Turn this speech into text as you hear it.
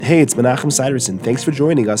Hey, it's Menachem Siderson. Thanks for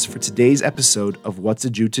joining us for today's episode of What's a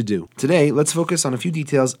Jew to Do. Today, let's focus on a few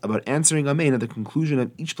details about answering Amen at the conclusion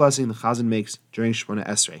of each blessing the Chazan makes during Shemona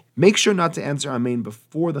Esrei. Make sure not to answer Amen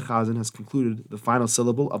before the Chazan has concluded the final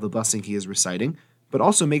syllable of the blessing he is reciting, but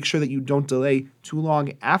also make sure that you don't delay too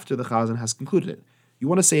long after the Chazan has concluded it. You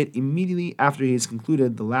want to say it immediately after he has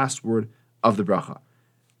concluded the last word of the bracha.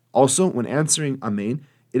 Also, when answering Amen,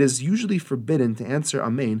 it is usually forbidden to answer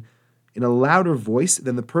Amen in a louder voice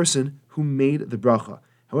than the person who made the bracha.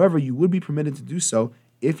 However, you would be permitted to do so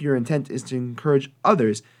if your intent is to encourage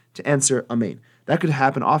others to answer Amen. That could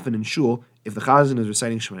happen often in shul if the Chazan is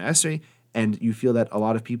reciting Shemona Esrei and you feel that a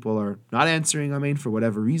lot of people are not answering Amen for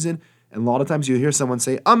whatever reason, and a lot of times you'll hear someone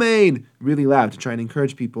say Amen really loud to try and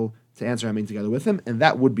encourage people to answer Amen together with him, and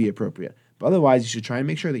that would be appropriate. But otherwise, you should try and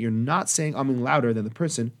make sure that you're not saying Amen louder than the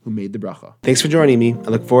person who made the bracha. Thanks for joining me. I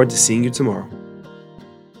look forward to seeing you tomorrow.